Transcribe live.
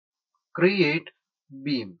create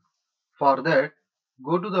beam. For that,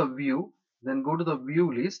 go to the view, then go to the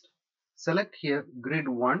view list, select here grid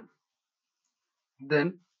 1,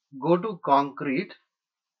 then go to concrete,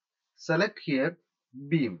 select here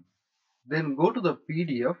beam, then go to the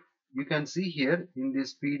PDF. You can see here in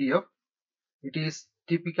this PDF it is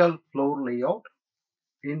typical floor layout.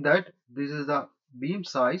 In that, this is the beam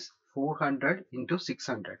size 400 into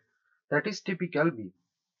 600, that is typical beam.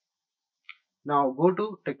 Now go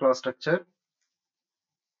to Tekla structure,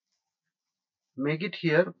 make it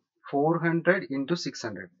here 400 into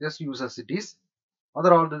 600, just use as it is.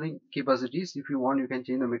 Other all the keep as it is. If you want, you can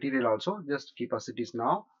change the material also, just keep as it is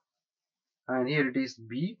now. And here it is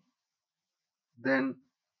B, then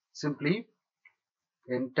simply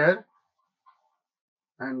enter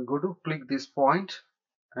and go to click this point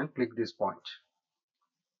and click this point.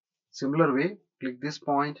 Similar way, click this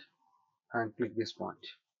point and click this point.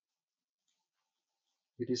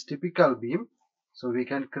 It is typical beam, so we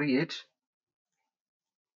can create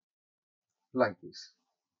like this.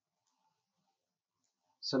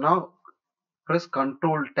 So now press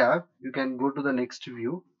Ctrl tab, you can go to the next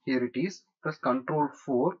view. Here it is, press Ctrl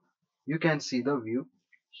 4, you can see the view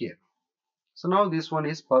here. So now this one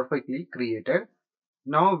is perfectly created.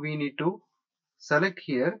 Now we need to select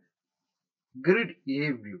here grid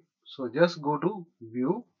A view. So just go to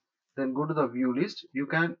view, then go to the view list. You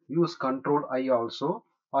can use Ctrl I also,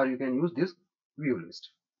 or you can use this view list.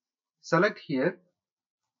 Select here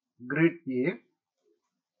grid A,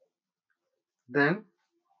 then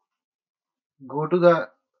go to the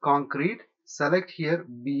concrete, select here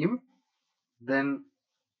beam, then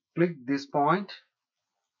click this point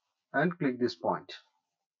and click this point.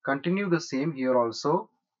 Continue the same here also,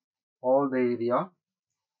 all the area.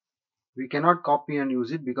 We cannot copy and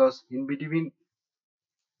use it because in between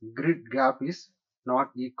grid gap is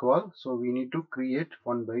not equal, so we need to create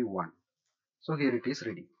one by one. So here it is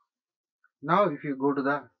ready. Now if you go to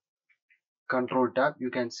the control tab,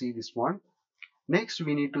 you can see this one. Next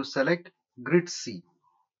we need to select grid C.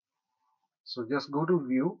 So just go to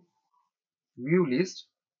view, view list,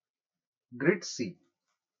 grid C.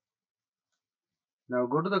 Now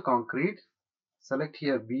go to the concrete, select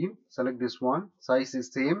here beam, select this one, size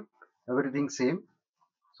is same, everything same.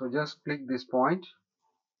 So just click this point,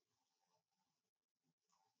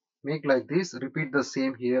 make like this, repeat the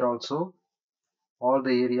same here also, all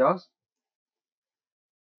the areas,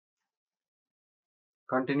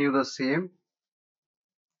 continue the same.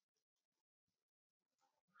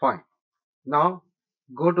 Fine. Now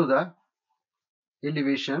go to the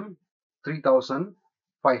elevation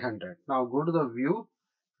 3500. Now go to the view,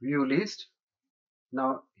 view list.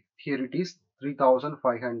 Now here it is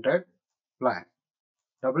 3500 plan.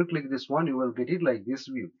 Double click this one, you will get it like this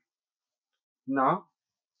view. Now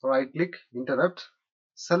right click, interrupt,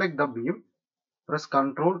 select the beam, press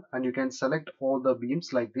Ctrl and you can select all the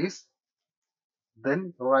beams like this.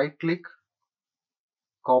 Then right click,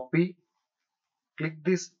 copy, click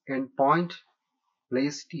this endpoint,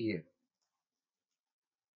 place it here,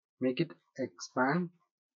 make it expand,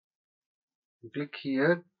 click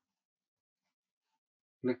here,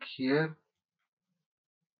 click here,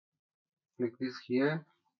 click this here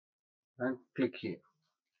and click here,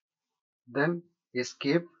 then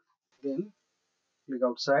escape, then click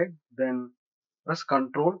outside, then press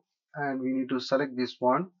Ctrl and we need to select this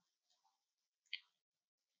one,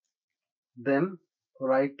 then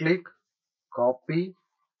right click, copy,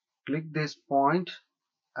 click this point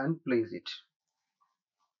and place it,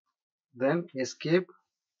 then escape,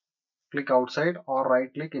 click outside or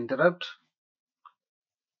right click, interrupt,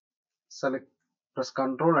 select, press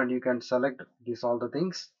Ctrl and you can select this all the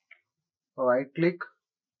things, right click,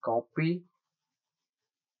 copy,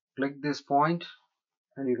 click this point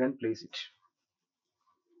and you can place it.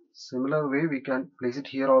 Similar way we can place it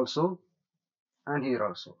here also and here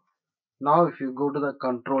also. Now if you go to the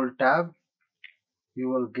control tab, you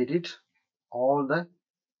will get it all the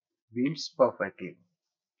beams perfectly.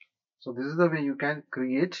 So this is the way you can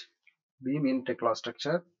create beam in Tekla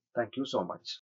structure. Thank you so much.